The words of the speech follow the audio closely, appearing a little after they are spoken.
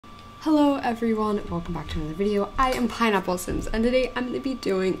Hello everyone, welcome back to another video. I am Pineapple Sims, and today I'm going to be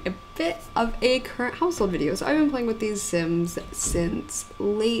doing a bit of a current household video. So I've been playing with these Sims since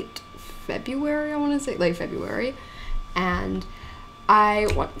late February, I want to say, late February, and I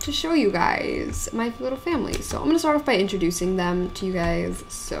want to show you guys my little family. So I'm going to start off by introducing them to you guys,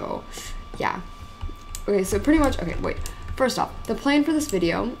 so yeah. Okay, so pretty much, okay, wait. First off, the plan for this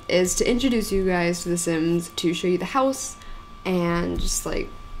video is to introduce you guys to the Sims, to show you the house, and just like,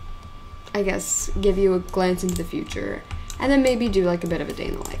 I guess, give you a glance into the future, and then maybe do like a bit of a day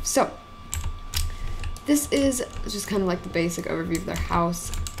in the life. So this is just kind of like the basic overview of their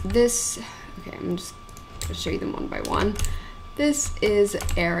house. Okay, I'm just gonna show you them one by one. This is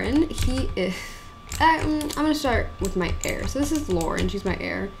Aaron. He is, I'm gonna start with my heir. So this is Lauren, she's my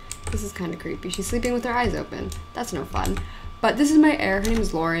heir. This is kind of creepy. She's sleeping with her eyes open. That's no fun. But this is my heir, her name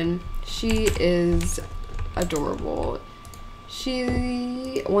is Lauren. She is adorable.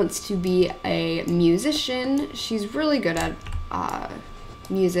 She wants to be a musician. She's really good at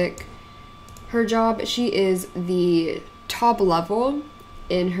music. Her job, she is the top level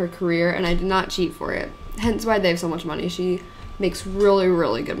in her career, and I did not cheat for it. Hence why they have so much money. She makes really,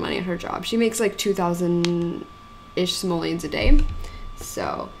 really good money at her job. She makes like 2,000-ish simoleons a day.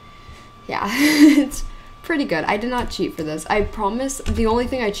 So, yeah, it's pretty good. I did not cheat for this. I promise the only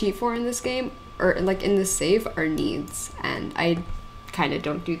thing I cheat for in this game, or like in this save, are needs, and I kind of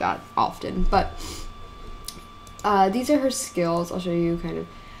don't do that often, but these are her skills. I'll show you kind of.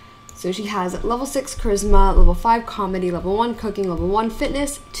 So she has level 6 charisma, level 5 comedy, level 1 cooking, level 1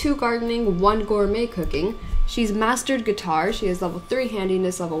 fitness, 2 gardening, 1 gourmet cooking. She's mastered guitar. She has level 3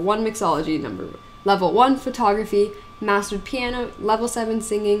 handiness, level 1 mixology, level 1 photography, mastered piano, level 7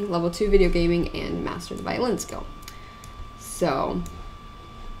 singing, level 2 video gaming, and mastered the violin skill. So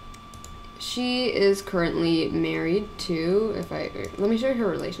she is currently married to, let me show you her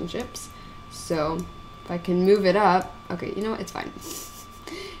relationships. So if I can move it up, okay, you know what, it's fine.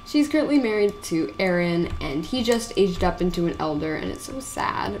 She's currently married to Aaron, and he just aged up into an elder, and it's so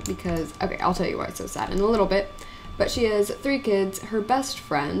sad because, okay, I'll tell you why it's so sad in a little bit. But she has 3 kids. Her best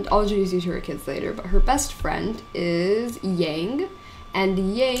friend, I'll introduce you to her kids later, but her best friend is Yang,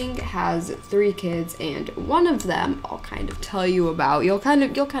 and Yang has 3 kids, and one of them I'll kind of tell you about. You'll kind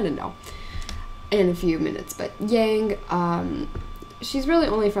of know in a few minutes. But Yang, she's really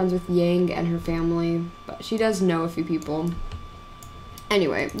only friends with Yang and her family, but she does know a few people.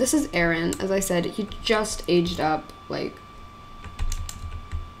 Anyway, this is Aaron. As I said, he just aged up like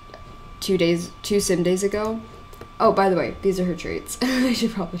 2 sim days ago. Oh, by the way, these are her traits. I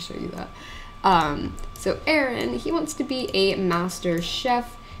should probably show you that. So Aaron, he wants to be a master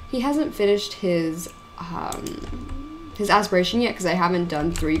chef. He hasn't finished his aspiration yet because I haven't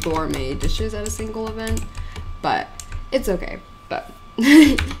done 3 gourmet dishes at a single event, but it's okay. But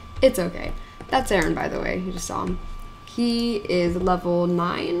it's okay. That's Aaron, by the way. You just saw him. He is level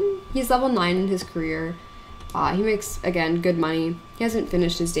 9. He's level 9 in his career. He makes, again, good money. He hasn't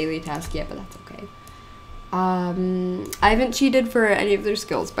finished his daily task yet, but that's okay. I haven't cheated for any of their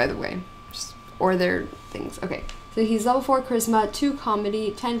skills, by the way, or their things. Okay, so he's level 4 charisma, 2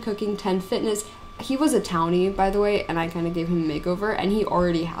 comedy, 10 cooking, 10 fitness. He was a townie, by the way, and I kind of gave him a makeover, and he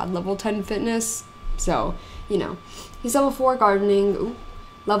already had level 10 fitness, so, you know. He's level 4 gardening,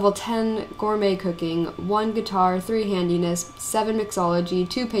 level 10 gourmet cooking, 1 guitar, 3 handiness, 7 mixology,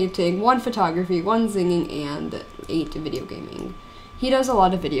 2 painting, 1 photography, 1 singing, and 8 video gaming. He does a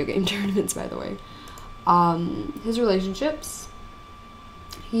lot of video game tournaments, by the way. His relationships,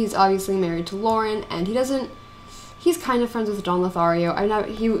 he's obviously married to Lauren, and he's kind of friends with Don Lothario.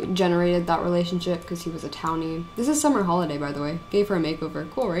 He generated that relationship because he was a townie. This is summer holiday, by the way. Gave her a makeover.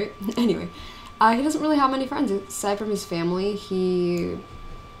 Cool, right? Anyway, he doesn't really have many friends aside from his family. He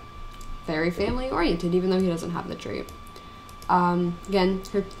very family oriented, even though he doesn't have the trait. Again,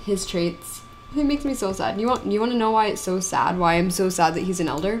 his traits. It makes me so sad. You want to know why it's so sad? Why I'm so sad that he's an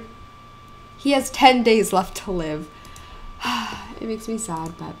elder? He has 10 days left to live. It makes me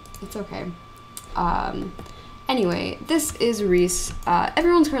sad, but it's okay. Anyway, this is Reese.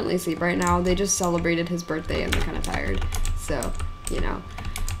 Everyone's currently asleep right now. They just celebrated his birthday and they're kind of tired. So, you know.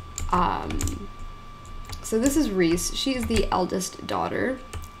 So this is Reese. She is the eldest daughter,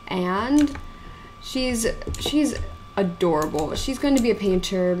 and she's adorable. She's going to be a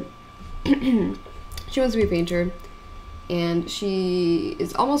painter. She wants to be a painter, and she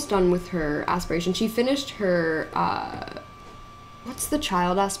is almost done with her aspiration. She finished her, what's the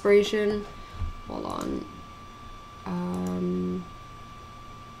child aspiration? Hold on.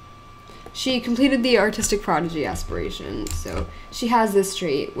 She completed the artistic prodigy aspiration, so she has this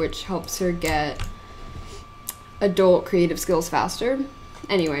trait which helps her get adult creative skills faster.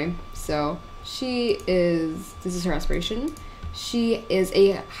 Anyway, So this is her aspiration. She is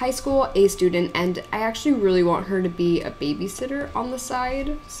a high school A student, and I actually really want her to be a babysitter on the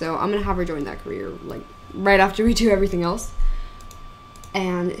side. So I'm gonna have her join that career like right after we do everything else.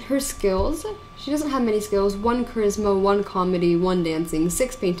 And her skills, she doesn't have many skills. 1 charisma, 1 comedy, 1 dancing,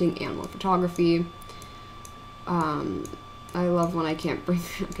 6 painting, and 1 photography. I love when I can't bring,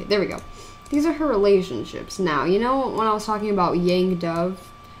 okay, there we go. These are her relationships. Now, you know when I was talking about Yang Dove,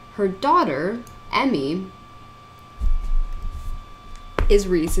 her daughter, Emmy, is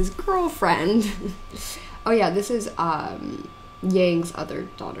Reese's girlfriend. Oh yeah, this is Yang's other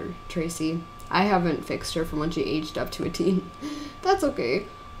daughter, Tracy. I haven't fixed her from when she aged up to a teen. That's okay.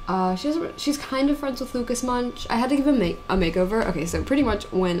 She's kind of friends with Lucas Munch. I had to give him a makeover. Okay, so pretty much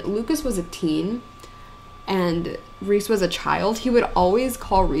when Lucas was a teen and Reese was a child, he would always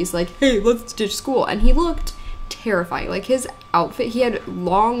call Reese like, hey, let's ditch school. And he looked terrifying. Like his outfit, he had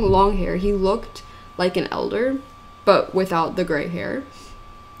long hair. He looked like an elder, but without the gray hair.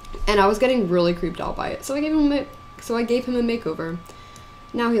 And I was getting really creeped out by it. So I gave him a makeover.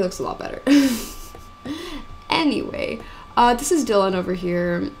 Now he looks a lot better. Anyway, this is Dylan over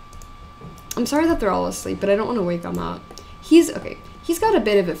here. I'm sorry that they're all asleep, but I don't want to wake them up. He's got a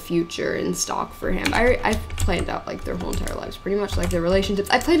bit of a future in stock for him. I've planned out like their whole entire lives, pretty much, like their relationships.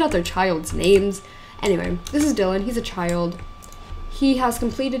 I planned out their child's names. Anyway, this is Dylan. He's a child. He has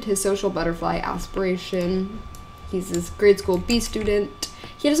completed his social butterfly aspiration. He's this grade school B student.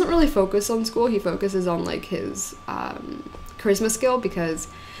 He doesn't really focus on school. He focuses on like his charisma skill, because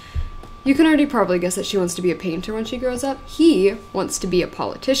you can already probably guess that she wants to be a painter when she grows up. He wants to be a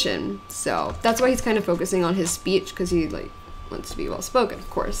politician, so that's why he's kind of focusing on his speech, because he like wants to be well spoken, of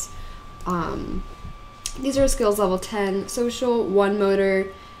course. These are skills level 10: social, 1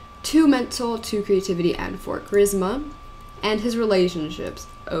 motor, 2 mental, 2 creativity, and 4 charisma. And his relationships,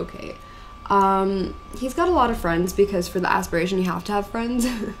 okay. He's got a lot of friends, because for the aspiration you have to have friends.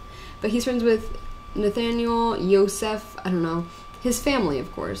 But he's friends with Nathaniel, Yosef, I don't know, his family,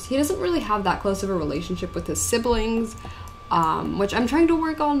 of course. He doesn't really have that close of a relationship with his siblings, which I'm trying to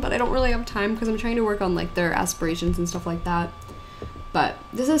work on, but I don't really have time because I'm trying to work on like their aspirations and stuff like that. But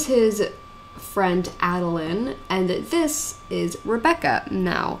this is his friend Adeline, and this is Rebecca.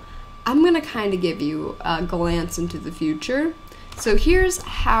 Now, I'm gonna kind of give you a glance into the future. So here is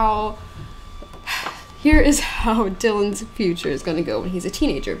how Dylan's future is gonna go when he's a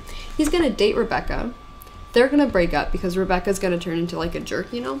teenager. He's gonna date Rebecca. They're gonna break up because Rebecca's gonna turn into like a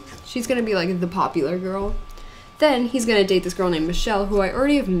jerk, you know? She's gonna be like the popular girl. Then he's gonna date this girl named Michelle, who I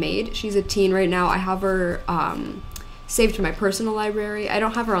already have made. She's a teen right now. I have her saved to my personal library. I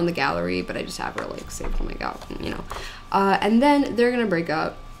don't have her on the gallery, but I just have her like saved to my gallery, you know. And then they're gonna break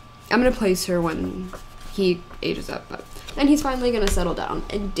up. I'm gonna place her when he ages up, but then he's finally gonna settle down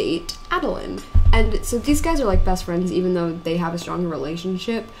and date Adeline. And so these guys are like best friends, even though they have a stronger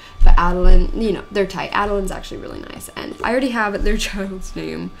relationship. But Adeline, you know, they're tight. Adeline's actually really nice, and I already have their child's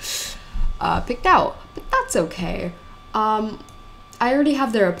name picked out, but that's okay. I already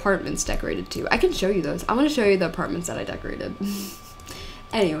have their apartments decorated too. I can show you those. I want to show you the apartments that I decorated.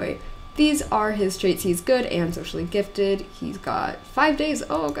 Anyway, these are his traits. He's good and socially gifted. He's got 5 days.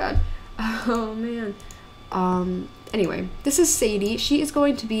 Oh god. Oh man. Anyway, this is Sadie. She is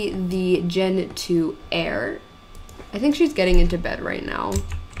going to be the Gen 2 heir. I think she's getting into bed right now.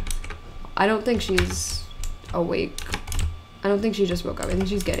 I don't think she's awake. I don't think she just woke up. I think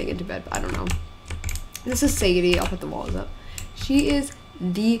she's getting into bed, but I don't know. This is Sadie. I'll put the walls up. She is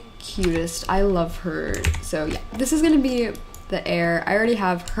the cutest. I love her. So yeah, this is gonna be the heir. I already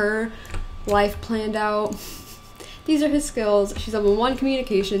have her life planned out. These are his skills. She's level 1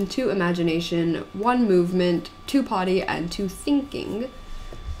 communication, 2 imagination, 1 movement, 2 potty, and 2 thinking.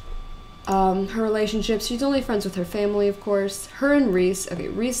 Her relationships, she's only friends with her family, of course. Her and Reese, okay,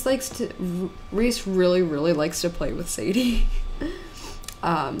 Reese really likes to play with Sadie.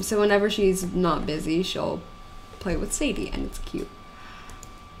 So whenever she's not busy, she'll play with Sadie, and it's cute.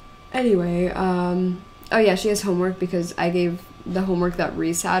 Anyway, oh yeah, she has homework because I gave the homework that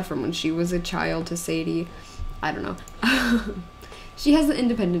Reese had from when she was a child to Sadie. I don't know. She has the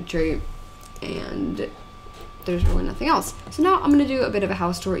independent trait, and there's really nothing else. So now I'm gonna do a bit of a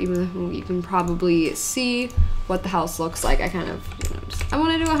house tour, even though you can probably see what the house looks like. I kind of, you know, I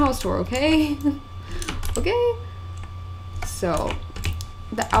want to do a house tour, okay? Okay. So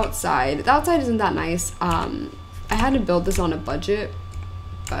the outside isn't that nice. I had to build this on a budget,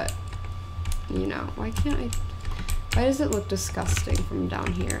 but you know, why does it look disgusting from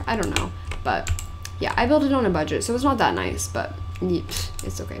down here? I don't know, but yeah, I built it on a budget, so it's not that nice, but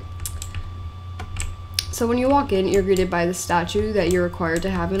it's okay. So when you walk in, you're greeted by the statue that you're required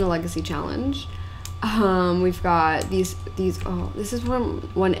to have in a legacy challenge. We've got these, oh, this is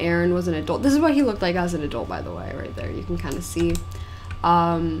when Aaron was an adult. This is what he looked like as an adult, by the way, right there. You can kind of see.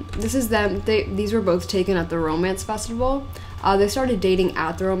 This is them. These were both taken at the Romance Festival. They started dating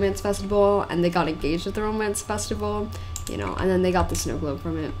at the Romance Festival, and they got engaged at the Romance Festival, you know, and then they got the snow globe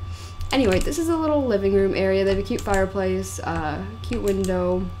from it. Anyway, this is a little living room area. They have a cute fireplace, cute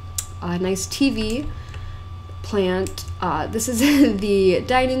window, nice TV, plant. This is the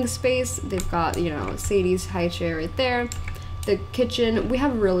dining space. They've got, you know, Sadie's high chair right there. The kitchen. We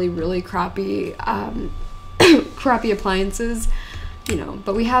have really, really crappy, crappy appliances, you know,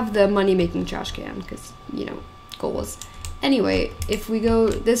 but we have the money-making trash can because, you know, goals. Anyway, if we go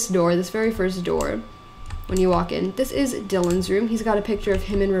this door, this very first door, when you walk in, this is Dylan's room. He's got a picture of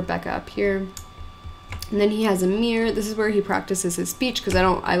him and Rebecca up here. And then he has a mirror. This is where he practices his speech because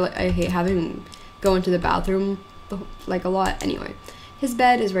I hate having him go into the bathroom like a lot. Anyway, his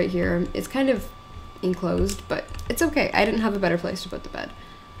bed is right here. It's kind of enclosed, but it's okay. I didn't have a better place to put the bed.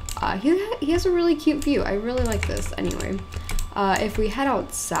 He has a really cute view. I really like this. Anyway, if we head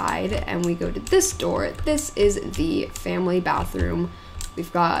outside and we go to this door, this is the family bathroom.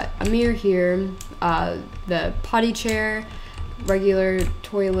 We've got a mirror here, the potty chair, regular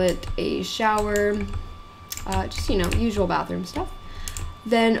toilet, a shower, just, you know, usual bathroom stuff.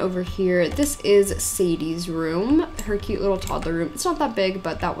 Then over here, this is Sadie's room, her cute little toddler room. It's not that big,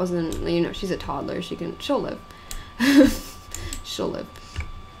 but that wasn't, you know, she's a toddler. She'll live. She'll live.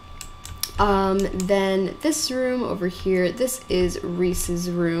 Then this room over here, this is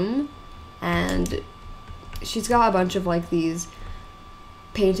Reese's room, and she's got a bunch of like these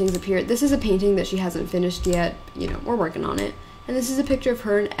paintings up here. This is a painting that she hasn't finished yet. You know, we're working on it. And this is a picture of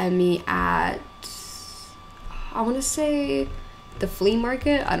her and Emmy at, I want to say, the flea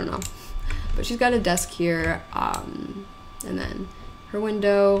market. I don't know. But she's got a desk here, and then her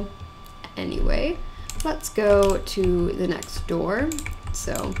window. Anyway, let's go to the next door.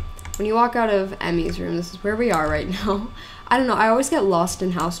 So when you walk out of Emmy's room, this is where we are right now. I don't know, I always get lost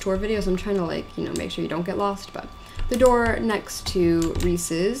in house tour videos. I'm trying to, like, you know, make sure you don't get lost, but the door next to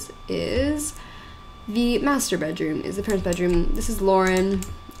Reese's is the master bedroom, is the parents' bedroom. This is Lauren.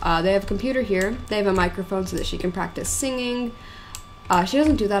 They have a computer here. They have a microphone so that she can practice singing. She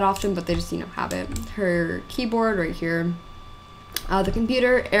doesn't do that often, but they just, you know, have it. Her keyboard right here. The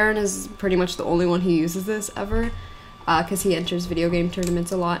computer, Aaron is pretty much the only one who uses this ever, because he enters video game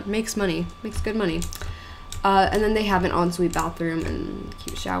tournaments a lot. Makes money, makes good money. And then they have an ensuite bathroom and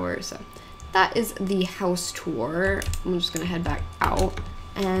cute shower, so that is the house tour. I'm just gonna head back out,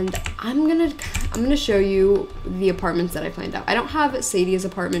 and I'm gonna show you the apartments that I planned out. I don't have Sadie's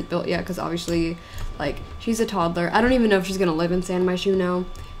apartment built yet because obviously, like, she's a toddler. I don't even know if she's gonna live in San Myshu now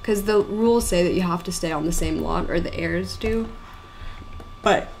because the rules say that you have to stay on the same lot, or the heirs do.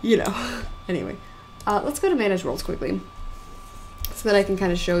 But you know, anyway, let's go to manage roles quickly so that I can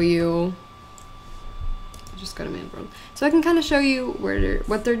kind of show you. Just go to manage roles so I can kind of show you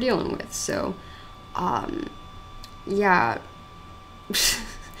what they're dealing with. So, yeah.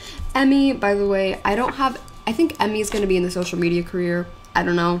 Emmy, by the way, I think Emmy's gonna be in the social media career. I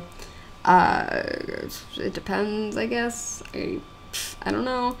don't know. It depends, I guess. I don't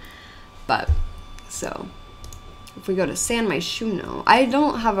know. But, so, if we go to San Myshuno, I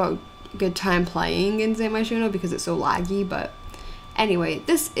don't have a good time playing in San Myshuno because it's so laggy, but anyway,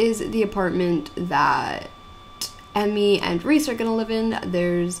 this is the apartment that Emmy and Reese are gonna live in.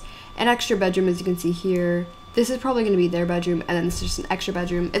 There's an extra bedroom, as you can see here. This is probably gonna be their bedroom, and then this is just an extra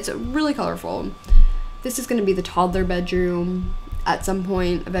bedroom. It's really colorful. This is gonna be the toddler bedroom at some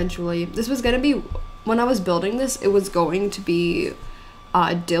point eventually. This was gonna be, when I was building this, it was going to be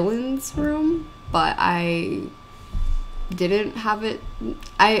Dylan's room, but I didn't have it.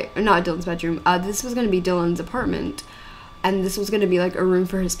 Not Dylan's bedroom. This was gonna be Dylan's apartment, and this was gonna be like a room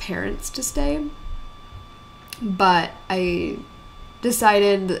for his parents to stay. But I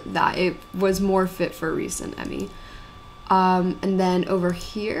decided that it was more fit for Reese and Emmy. And then over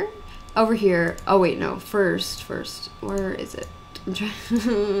here, oh wait, no, first, where is it? I'm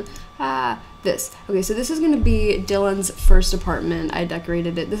trying, this. Okay, so this is gonna be Dylan's first apartment. I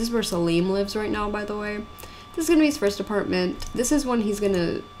decorated it. This is where Salim lives right now, by the way. This is gonna be his first apartment. This is when he's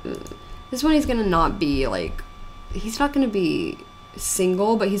gonna not be, like, he's not gonna be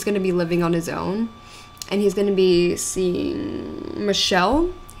single, but he's gonna be living on his own. And he's going to be seeing Michelle.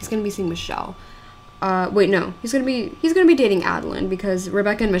 Wait, no. He's going to be dating Adeline because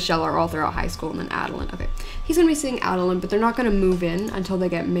Rebecca and Michelle are all throughout high school, and then Adeline. Okay. He's going to be seeing Adeline, but they're not going to move in until they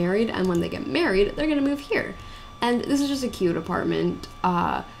get married, and when they get married, they're going to move here. And this is just a cute apartment.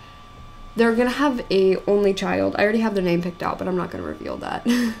 they're gonna have a only child. I already have their name picked out, but I'm not gonna reveal that.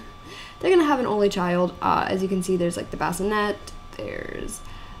 They're gonna have an only child. As you can see, there's like the bassinet, there's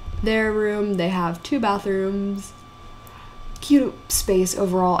their room, they have 2 bathrooms. Cute space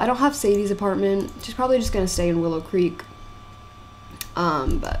overall. I don't have Sadie's apartment. She's probably just gonna stay in Willow Creek.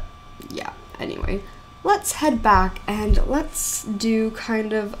 But yeah, anyway. Let's head back and let's do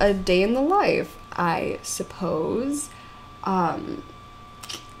kind of a day in the life, I suppose.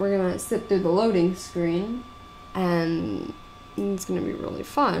 We're gonna sit through the loading screen and it's gonna be really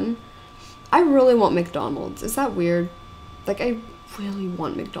fun. I really want McDonald's. Is that weird? Like, I really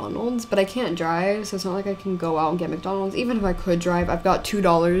want McDonald's, but I can't drive, so it's not like I can go out and get McDonald's. Even if I could drive, I've got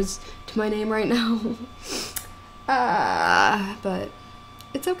 $2 to my name right now. But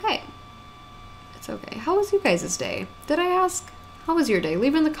it's okay. It's okay. How was you guys' day? Did I ask? How was your day?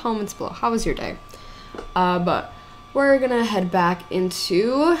 Leave in the comments below. How was your day? But we're gonna head back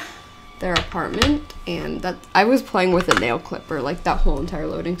into their apartment, and that I was playing with a nail clipper like that whole entire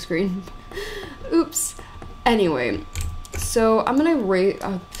loading screen. Oops. Anyway, so I'm gonna rate.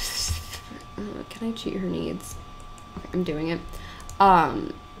 Can I cheat her needs? Okay, I'm doing it.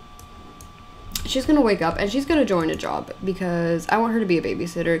 She's gonna wake up and she's gonna join a job because I want her to be a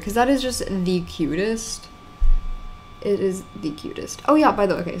babysitter because that is just the cutest. It is the cutest. Oh yeah, by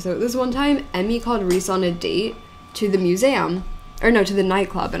the way, okay, so this one time Emmy called Reese on a date to the museum, or no, to the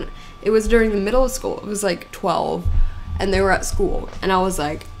nightclub, and it was during the middle of school. It was like 12 and they were at school, and I was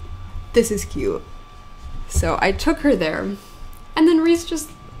like, this is cute. So I took her there, and then Reese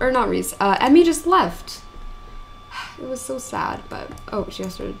just, or not Reese, Emmy just left. It was so sad, but, oh, she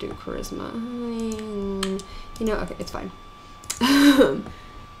has to do charisma. You know, okay, it's fine.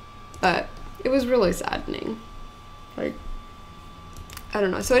 But it was really saddening. Like, I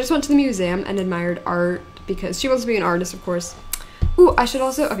don't know. So I just went to the museum and admired art because she wants to be an artist, of course. Ooh, I should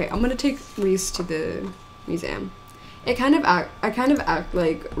also, okay, I'm gonna take Reese to the museum. I kind of act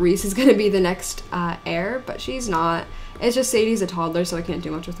like Reese is gonna be the next heir, but she's not. It's just Sadie's a toddler, so I can't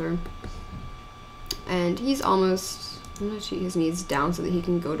do much with her. And he's almost, I'm gonna cheat his needs down so that he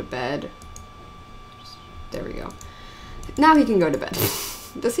can go to bed. There we go. Now he can go to bed.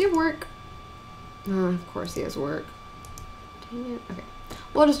 Does he have work? Of course he has work. Dang it. Okay,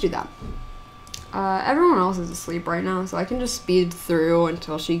 we'll just do that. Everyone else is asleep right now, so I can just speed through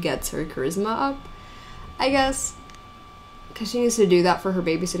until she gets her charisma up, I guess. Because she needs to do that for her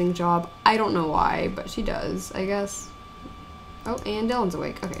babysitting job. I don't know why, but she does, I guess. Oh, and Dylan's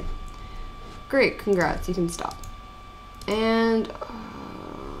awake. Okay. Great, congrats, you can stop. And,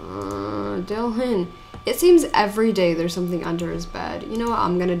 Dylan, it seems every day there's something under his bed. You know what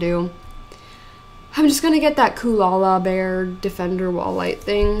I'm gonna do? I'm just gonna get that Koala Bear Defender wall light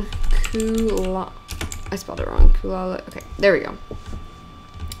thing. I spelled it wrong. Koala. Okay, there we go.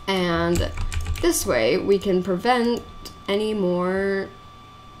 And this way we can prevent any more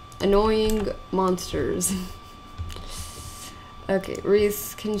annoying monsters. Okay,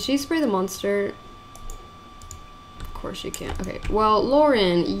 Reese, can she spray the monster? Of course she can. Okay, well,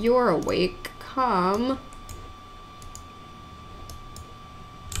 Lauren, you're awake. Come.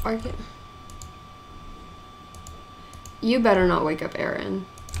 You better not wake up Aaron.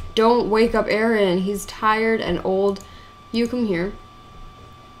 Don't wake up Aaron. He's tired and old. You come here.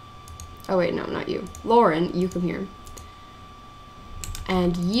 Oh wait, no, not you. Lauren, you come here.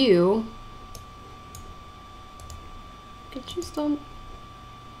 And you... Could you still...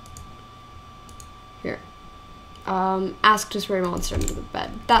 Here. Ask to spray monster under the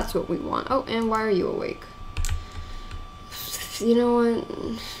bed. That's what we want. Oh, and why are you awake? You know what?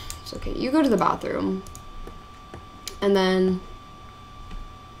 It's okay. You go to the bathroom. And then...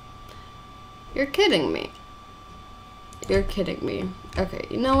 You're kidding me. You're kidding me. Okay,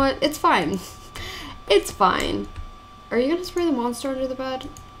 you know what? It's fine. It's fine. Are you gonna spray the monster under the bed?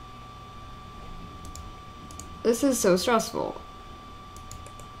 This is so stressful.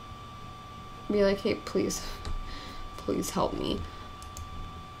 Be like, hey, please. Please help me.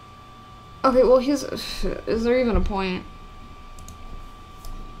 Okay, well, is there even a point?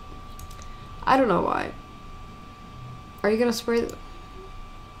 I don't know why. Are you gonna spray the...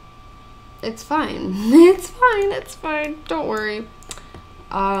 It's fine. It's fine. It's fine. Don't worry.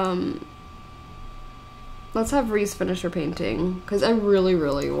 Let's have Reese finish her painting because I really,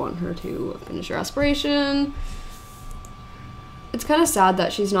 really want her to finish her aspiration. It's kind of sad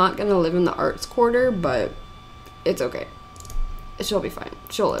that she's not gonna live in the arts quarter, but it's okay. She'll be fine.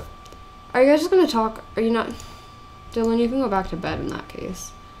 She'll live. Are you guys just gonna talk? Are you not? Dylan, you can go back to bed in that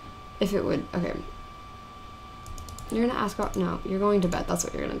case. If it would, okay. You're gonna ask about, no, you're going to bed. That's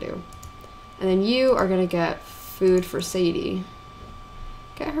what you're gonna do. And then you are gonna get food for Sadie.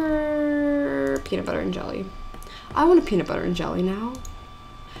 Get her peanut butter and jelly. I want a peanut butter and jelly now.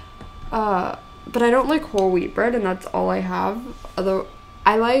 But I don't like whole wheat bread, and that's all I have. Although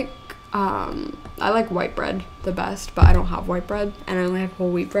I like white bread the best, but I don't have white bread, and I only have whole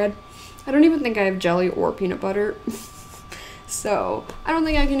wheat bread. I don't even think I have jelly or peanut butter. So I don't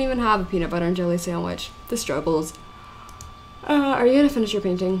think I can even have a peanut butter and jelly sandwich. The struggles. Are you gonna finish your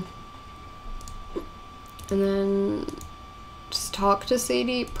painting? And then just talk to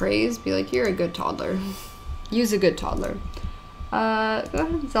Sadie, praise, be like, you're a good toddler. Use a good toddler. Go ahead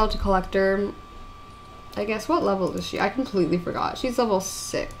and sell to collector. I guess, what level is she? I completely forgot. She's level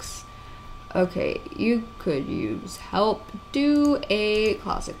 6. Okay, you could use help do a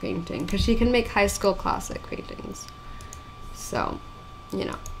classic painting, because she can make high school classic paintings. So, you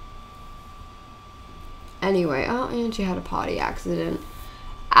know. Anyway, oh, and she had a potty accident.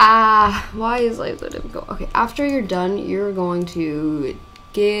 Why is life so difficult? Okay, after you're done, you're going to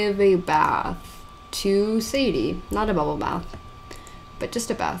give a bath to Sadie. Not a bubble bath, but just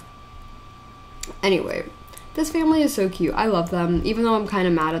a bath. Anyway, this family is so cute. I love them, even though I'm kind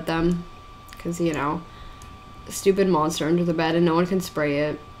of mad at them. Because, you know, a stupid monster under the bed and no one can spray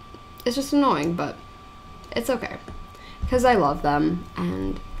it. It's just annoying, but it's okay. Because I love them,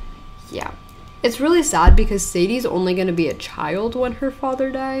 and yeah. It's really sad because Sadie's only going to be a child when her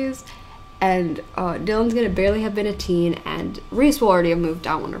father dies, and Dylan's going to barely have been a teen, and Reese will already have moved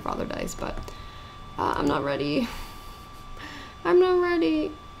out when her father dies, but I'm not ready. I'm not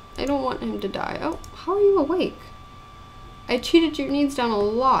ready. I don't want him to die. Oh, how are you awake? I cheated your needs down a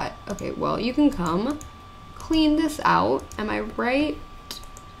lot. Okay, well, you can come clean this out. Am I right?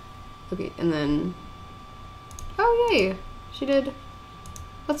 Okay, and then... Oh, yay. She did...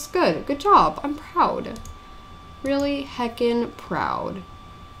 That's good. Good job. I'm proud. Really heckin' proud.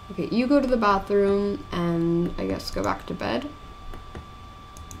 Okay, you go to the bathroom and I guess go back to bed.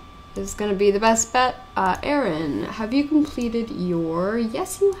 This is gonna be the best bet. Aaron, have you completed your...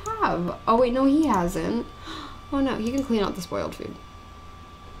 Yes, you have. Oh, wait, no, he hasn't. Oh, no, he can clean out the spoiled food.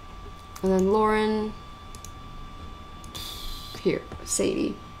 And then Lauren... Here,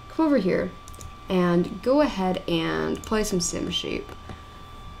 Sadie, come over here and go ahead and play some sim shape.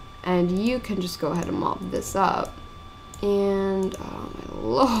 And you can just go ahead and mop this up. And, oh my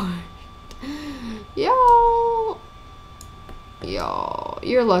lord. Y'all,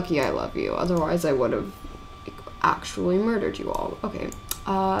 you're lucky I love you. Otherwise I would have actually murdered you all. Okay,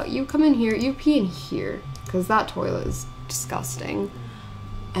 you come in here, you pee in here, because that toilet is disgusting.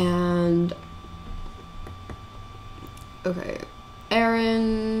 And, okay,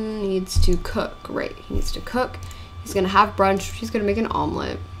 Aaron needs to cook. Right, he needs to cook. He's gonna have brunch. He's gonna make an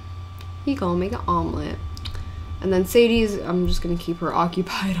omelet. He gonna make an omelet. And then Sadie's, I'm just gonna keep her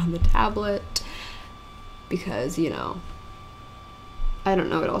occupied on the tablet because, you know, I don't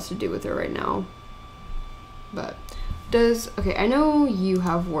know what else to do with her right now. But okay, I know you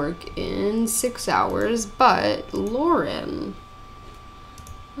have work in 6 hours, but Lauren,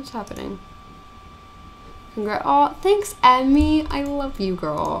 what's happening? Oh, thanks, Emmy. I love you,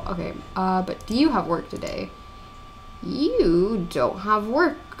 girl. Okay, but do you have work today? You don't have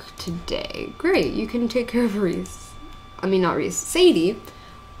work today. Great, you can take care of Reese. I mean, not Reese, Sadie,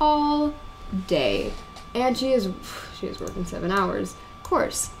 all day. And she is working 7 hours. Of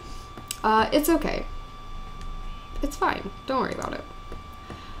course. It's okay. It's fine. Don't worry about it.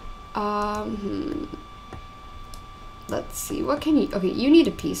 Let's see. What can you... Okay, you need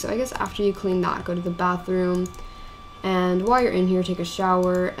to pee. So I guess after you clean that, go to the bathroom. And while you're in here, take a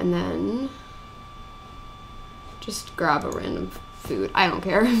shower. And then... just grab a random food. I don't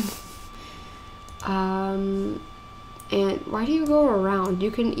care. And why do you go around?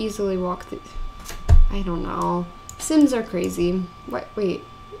 You can easily walk through... I don't know. Sims are crazy. Wait.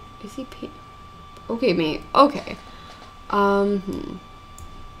 Is he pee? Okay, mate. Okay.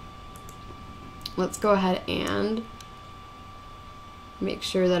 Let's go ahead and make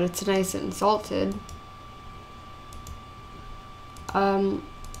sure that it's nice and salted. Pardon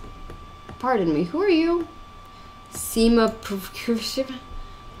me. Who are you? Seema.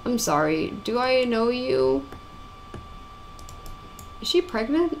 I'm sorry. Do I know you? Is she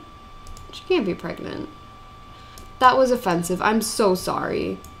pregnant? She can't be pregnant. That was offensive. I'm so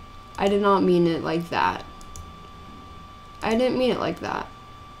sorry. I did not mean it like that. I didn't mean it like that.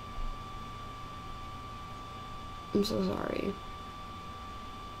 I'm so sorry.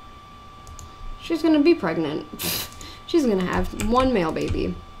 She's gonna be pregnant. She's gonna have 1 male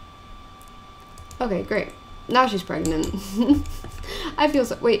baby. Okay, great. Now she's pregnant. I feel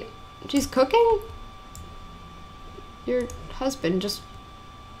so... Wait, she's cooking? Your husband just...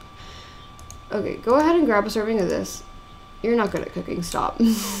 Okay, go ahead and grab a serving of this. You're not good at cooking. Stop.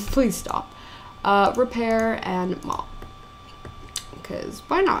 Please stop. Repair and mop. Because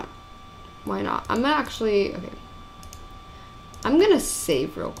why not? Why not? I'm actually, okay. I'm gonna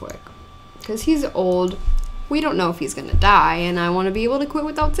save real quick. Because he's old. We don't know if he's gonna die, and I want to be able to quit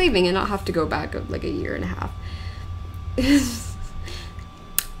without saving and not have to go back like a year and a half.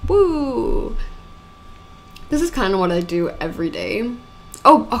 Woo! This is kind of what I do every day.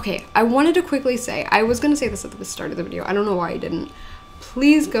 Oh, okay. I wanted to quickly say, I was going to say this at the start of the video. I don't know why I didn't.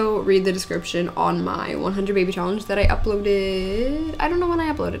 Please go read the description on my 100 baby challenge that I uploaded. I don't know when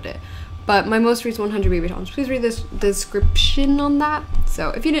I uploaded it, but my most recent 100 baby challenge. Please read this description on that. So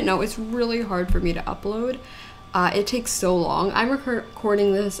if you didn't know, it's really hard for me to upload. It takes so long. I'm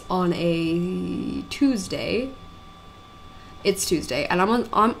recording this on a Tuesday. It's Tuesday, and I'm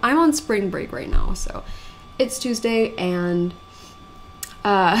on spring break right now, so it's Tuesday, and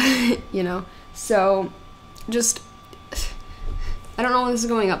you know, so just, I don't know when this is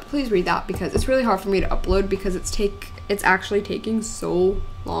going up. Please read that, because it's really hard for me to upload, because it's actually taking so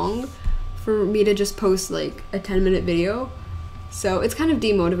long for me to just post like a 10-minute video. So it's kind of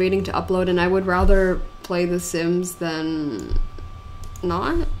demotivating to upload, and I would rather play The Sims than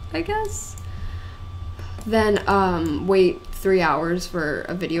not, I guess, than wait 3 hours for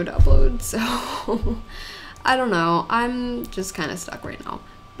a video to upload. So I don't know, I'm just kind of stuck right now,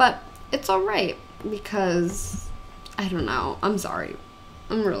 but it's alright, because I don't know, I'm sorry,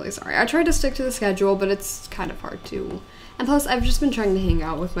 I'm really sorry. I tried to stick to the schedule, but it's kind of hard to, and plus I've just been trying to hang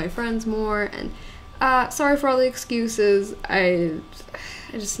out with my friends more, and sorry for all the excuses. I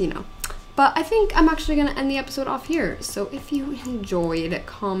just, you know, but I think I'm actually gonna end the episode off here. So if you enjoyed,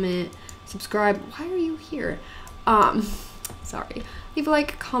 comment, subscribe. Why are you here? Sorry. Leave a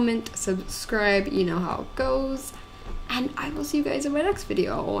like, comment, subscribe, you know how it goes. And I will see you guys in my next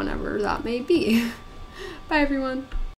video, whenever that may be. Bye, everyone.